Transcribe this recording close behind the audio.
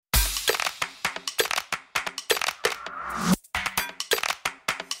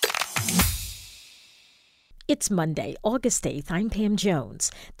It's Monday, August 8th. I'm Pam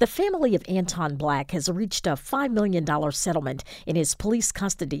Jones. The family of Anton Black has reached a $5 million settlement in his police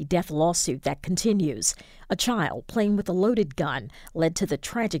custody death lawsuit that continues. A child playing with a loaded gun led to the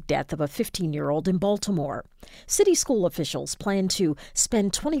tragic death of a 15-year-old in Baltimore. City school officials plan to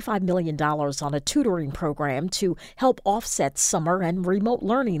spend $25 million on a tutoring program to help offset summer and remote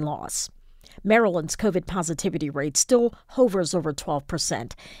learning loss. Maryland's COVID positivity rate still hovers over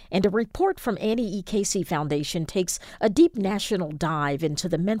 12%, and a report from Annie E. Casey Foundation takes a deep national dive into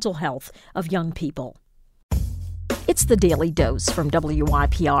the mental health of young people. It's the Daily Dose from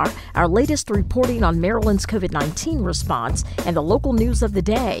WYPR, our latest reporting on Maryland's COVID-19 response and the local news of the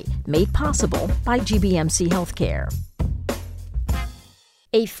day, made possible by GBMC Healthcare.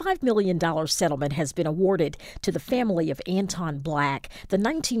 A $5 million settlement has been awarded to the family of Anton Black. The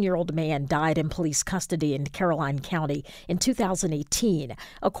 19-year-old man died in police custody in Caroline County in 2018.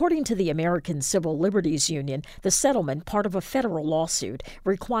 According to the American Civil Liberties Union, the settlement, part of a federal lawsuit,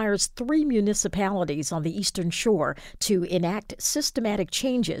 requires 3 municipalities on the Eastern Shore to enact systematic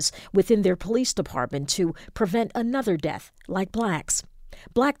changes within their police department to prevent another death like Black's.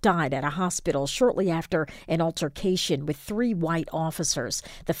 Black died at a hospital shortly after an altercation with 3 white officers.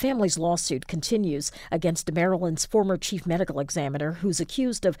 The family's lawsuit continues against Maryland's former chief medical examiner, who's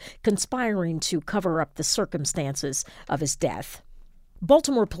accused of conspiring to cover up the circumstances of his death.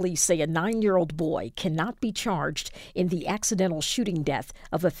 Baltimore police say a 9-year-old boy cannot be charged in the accidental shooting death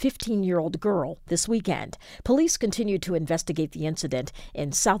of a 15-year-old girl this weekend. Police continue to investigate the incident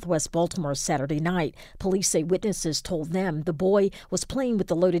in southwest Baltimore Saturday night. Police say witnesses told them the boy was playing with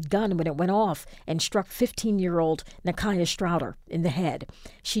the loaded gun when it went off and struck 15-year-old Nakiah Strouder in the head.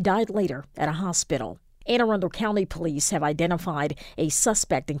 She died later at a hospital. Anne Arundel County Police have identified a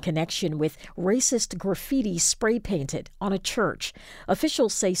suspect in connection with racist graffiti spray painted on a church.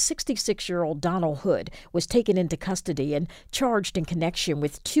 Officials say 66-year-old Donald Hood was taken into custody and charged in connection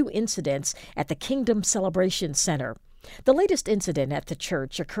with 2 incidents at the Kingdom Celebration Center. The latest incident at the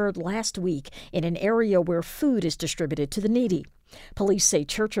church occurred last week in an area where food is distributed to the needy. Police say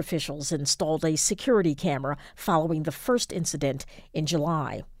church officials installed a security camera following the first incident in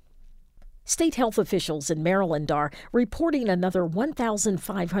July. State health officials in Maryland are reporting another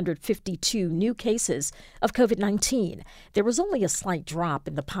 1,552 new cases of COVID-19. There was only a slight drop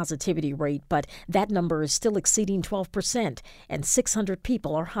in the positivity rate, but that number is still exceeding 12%, and 600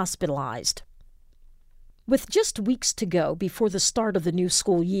 people are hospitalized. With just weeks to go before the start of the new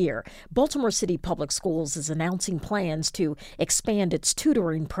school year, Baltimore City Public Schools is announcing plans to expand its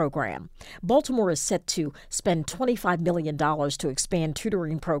tutoring program. Baltimore is set to spend $25 million to expand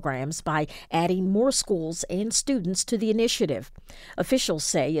tutoring programs by adding more schools and students to the initiative. Officials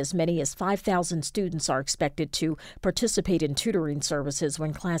say as many as 5,000 students are expected to participate in tutoring services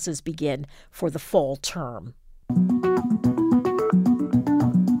when classes begin for the fall term.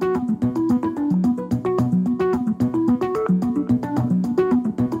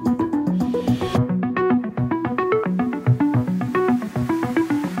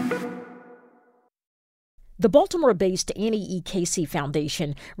 The Baltimore-based Annie E. Casey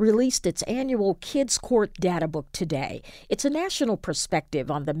Foundation released its annual Kids Court Data Book today. It's a national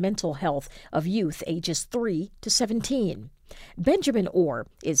perspective on the mental health of youth ages 3 to 17. Benjamin Orr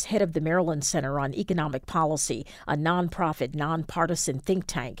is head of the Maryland Center on Economic Policy, a nonprofit, nonpartisan think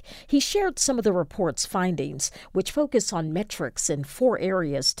tank. He shared some of the report's findings, which focus on metrics in 4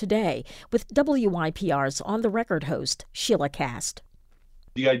 areas today, with WYPR's On the Record host, Sheila Cast.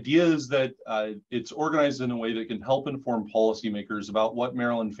 The idea is that it's organized in a way that can help inform policymakers about what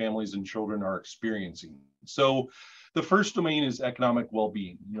Maryland families and children are experiencing. So the first domain is economic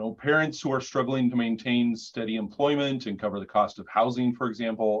well-being. Parents who are struggling to maintain steady employment and cover the cost of housing, for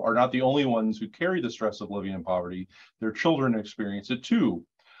example, are not the only ones who carry the stress of living in poverty. Their children experience it too,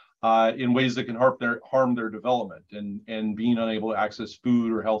 in ways that can harm their development. And being unable to access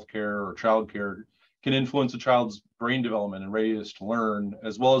food or healthcare or childcare can influence a child's brain development and readiness to learn,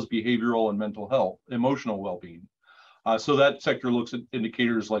 as well as behavioral and mental health, emotional well-being. So that sector looks at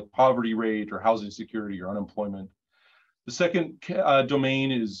indicators like poverty rate or housing security or unemployment. The second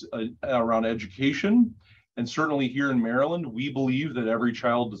domain is around education. And certainly here in Maryland, we believe that every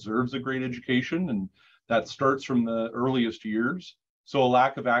child deserves a great education, and that starts from the earliest years. So a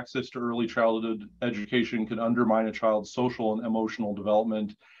lack of access to early childhood education can undermine a child's social and emotional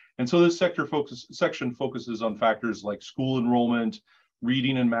development. And so this section focuses on factors like school enrollment,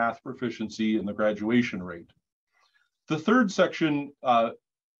 reading and math proficiency, and the graduation rate. The third section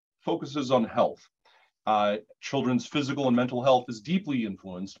focuses on health. Children's physical and mental health is deeply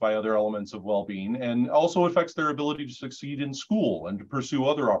influenced by other elements of well-being and also affects their ability to succeed in school and to pursue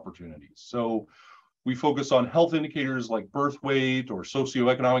other opportunities. So We focus on health indicators like birth weight or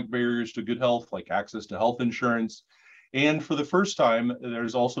socioeconomic barriers to good health, like access to health insurance. And for the first time,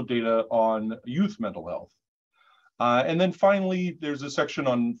 there's also data on youth mental health. And then finally, there's a section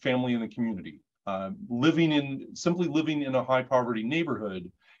on family and the community. Simply living in a high poverty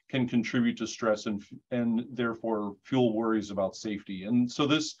neighborhood can contribute to stress and therefore fuel worries about safety. And so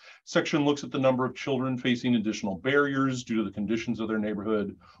this section looks at the number of children facing additional barriers due to the conditions of their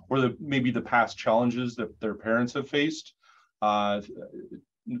neighborhood, or maybe the past challenges that their parents have faced.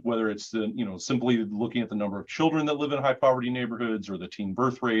 Whether it's simply looking at the number of children that live in high poverty neighborhoods, or the teen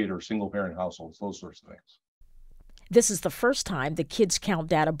birth rate, or single parent households, those sorts of things. This is the first time the Kids Count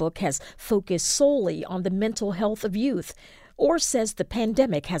data book has focused solely on the mental health of youth. Orr says the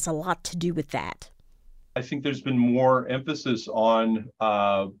pandemic has a lot to do with that. I think there's been more emphasis on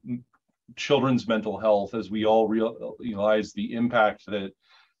children's mental health as we all realize the impact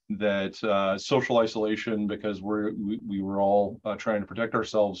that social isolation, because we were all trying to protect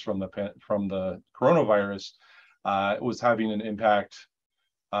ourselves from the coronavirus, was having an impact.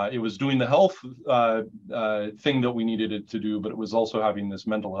 It was doing the health thing that we needed it to do, but it was also having this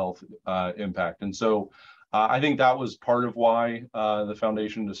mental health impact. And so I think that was part of why the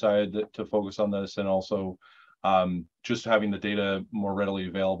foundation decided to focus on this, and also just having the data more readily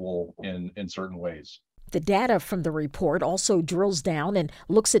available in certain ways. The data from the report also drills down and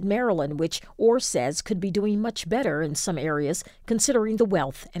looks at Maryland, which Orr says could be doing much better in some areas, considering the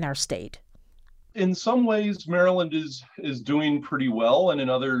wealth in our state. In some ways, Maryland is doing pretty well, and in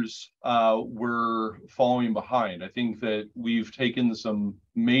others, we're following behind. I think that we've taken some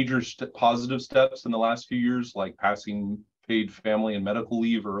major positive steps in the last few years, like passing paid family and medical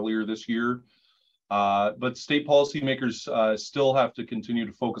leave earlier this year. But state policymakers still have to continue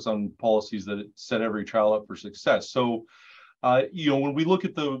to focus on policies that set every child up for success. So, when we look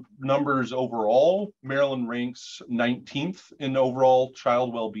at the numbers overall, Maryland ranks 19th in overall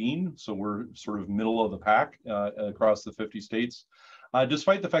child well-being. So we're sort of middle of the pack across the 50 states,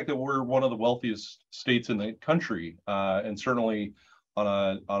 despite the fact that we're one of the wealthiest states in the country, and certainly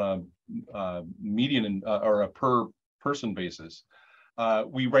on a median or a per person basis.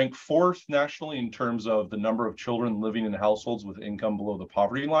 We rank 4th nationally in terms of the number of children living in households with income below the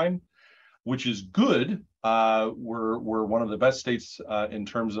poverty line, which is good. We're one of the best states in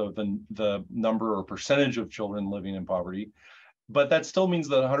terms of the number or percentage of children living in poverty, but that still means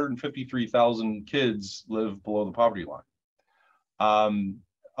that 153,000 kids live below the poverty line.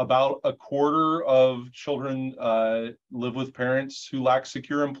 About a quarter of children live with parents who lack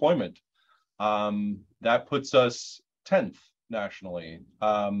secure employment. That puts us 10th nationally,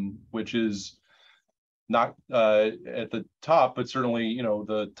 which is not at the top, but certainly,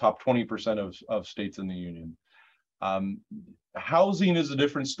 the top 20% of states in the union. Housing is a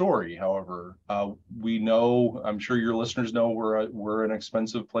different story, however. We know, I'm sure your listeners know, we're an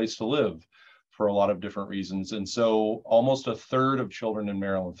expensive place to live for a lot of different reasons. And so almost a third of children in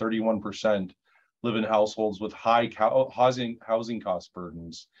Maryland, 31%, live in households with high housing cost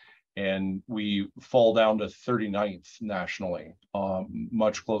burdens. And we fall down to 39th nationally,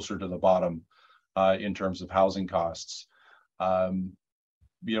 much closer to the bottom in terms of housing costs.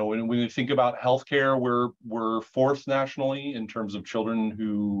 When we think about healthcare, we're 4th nationally in terms of children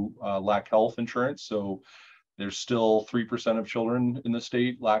who lack health insurance. So there's still 3% of children in the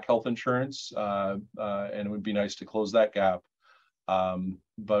state lack health insurance, and it would be nice to close that gap.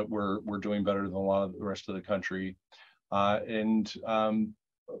 But we're doing better than a lot of the rest of the country, and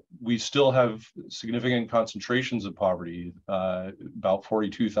we still have significant concentrations of poverty. About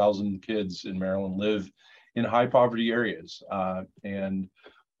 42,000 kids in Maryland live in high poverty areas. And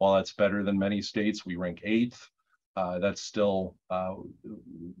while that's better than many states, we rank 8th. That's still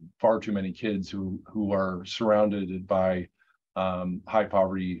far too many kids who are surrounded by high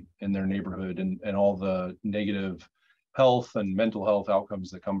poverty in their neighborhood, and all the negative health and mental health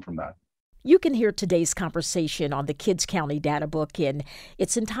outcomes that come from that. You can hear today's conversation on the Kids County Data Book in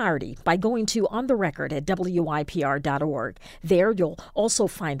its entirety by going to On the Record at WYPR.org. There you'll also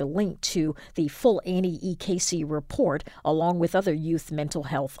find a link to the full Annie E. Casey report, along with other youth mental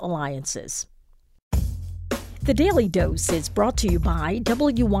health alliances. The Daily Dose is brought to you by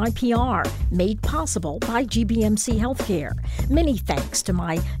WYPR, made possible by GBMC Healthcare. Many thanks to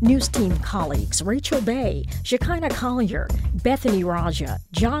my news team colleagues Rachel Bay, Shekinah Collier, Bethany Raja,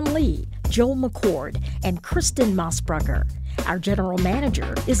 John Lee, Joel McCord, and Kristen Mossbrucker. Our general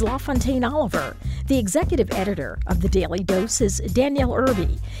manager is LaFontaine Oliver. The executive editor of The Daily Dose is Danielle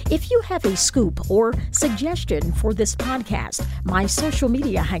Irby. If you have a scoop or suggestion for this podcast, my social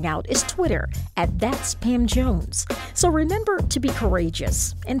media hangout is Twitter @That's Pam Jones. So remember to be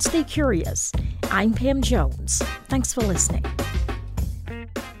courageous and stay curious. I'm Pam Jones. Thanks for listening.